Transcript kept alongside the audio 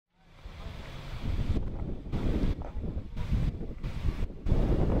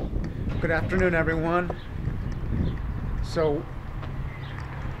Good afternoon, everyone. So,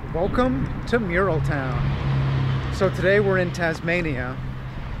 welcome to Mural Town. So today we're in Tasmania,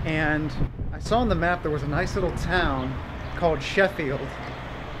 and I saw on the map there was a nice little town called Sheffield,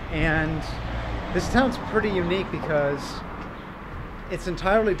 and this town's pretty unique because it's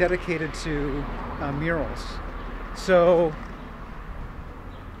entirely dedicated to murals. So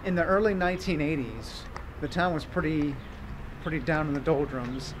in the early 1980s, the town was pretty down in the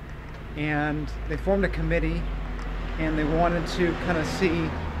doldrums, and they formed a committee and they wanted to kind of see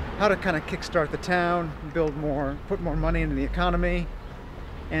how to kind of kickstart the town, put more money into the economy.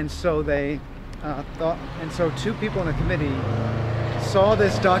 And so they so two people in the committee saw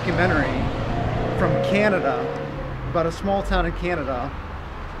this documentary from Canada about a small town in Canada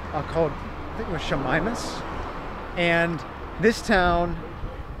called, I think it was Shemimas, and this town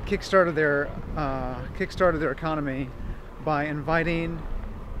kickstarted their economy by inviting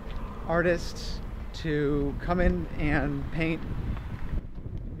artists to come in and paint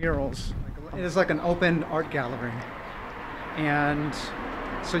murals. It is like an open art gallery, and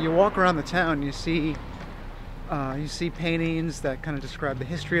so you walk around the town, you see paintings that kind of describe the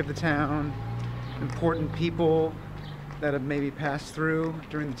history of the town, important people that have maybe passed through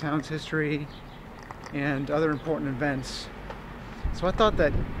during the town's history, and other important events. So I thought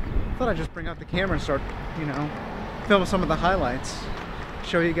I'd just bring out the camera and start, film some of the highlights,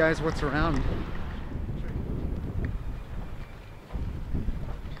 show you guys what's around.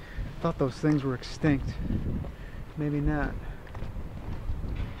 Thought those things were extinct. Maybe not.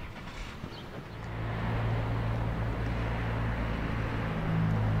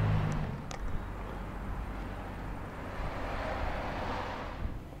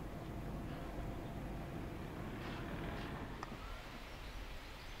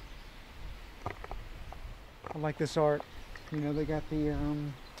 I like this art. They got the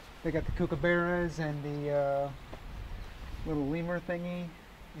kookaburras and the little lemur thingy,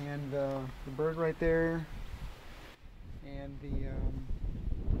 and the bird right there, and the I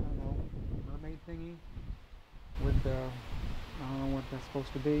don't know, mermaid thingy with the, I don't know what that's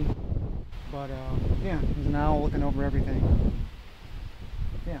supposed to be, but yeah, there's an owl looking over everything.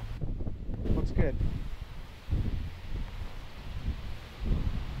 Yeah, looks good.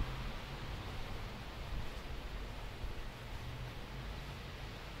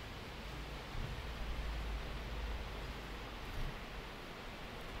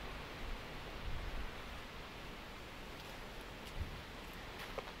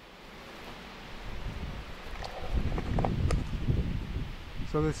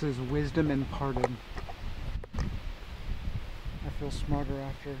 So this is wisdom imparted. I feel smarter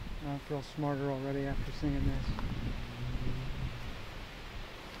already after seeing this.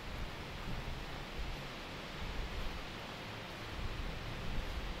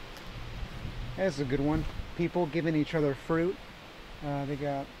 That's a good one. People giving each other fruit. They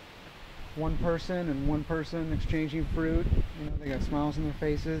got one person and one person exchanging fruit. They got smiles on their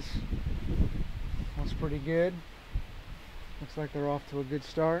faces. That's pretty good. Looks like they're off to a good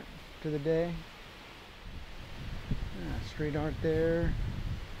start to the day. Street art there.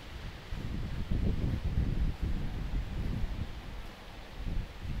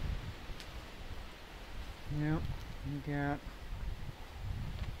 Yep, you got.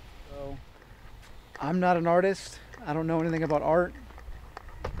 So, I'm not an artist. I don't know anything about art.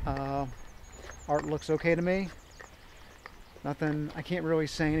 Art looks okay to me. Nothing. I can't really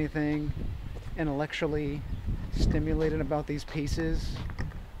say anything intellectually stimulated about these pieces.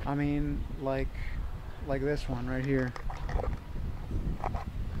 I mean, like this one right here.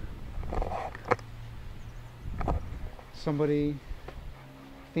 Somebody,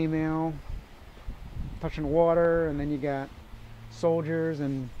 female, touching water, and then you got soldiers,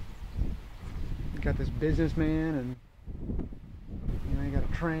 and you got this businessman, and you got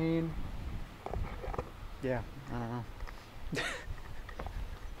a train. Yeah, I don't know.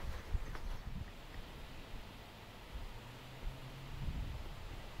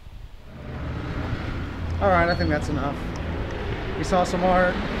 Alright, I think that's enough. We saw some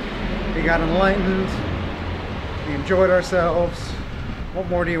art, we got enlightened, we enjoyed ourselves. What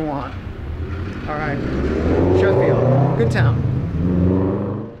more do you want? Alright, Sheffield, good town.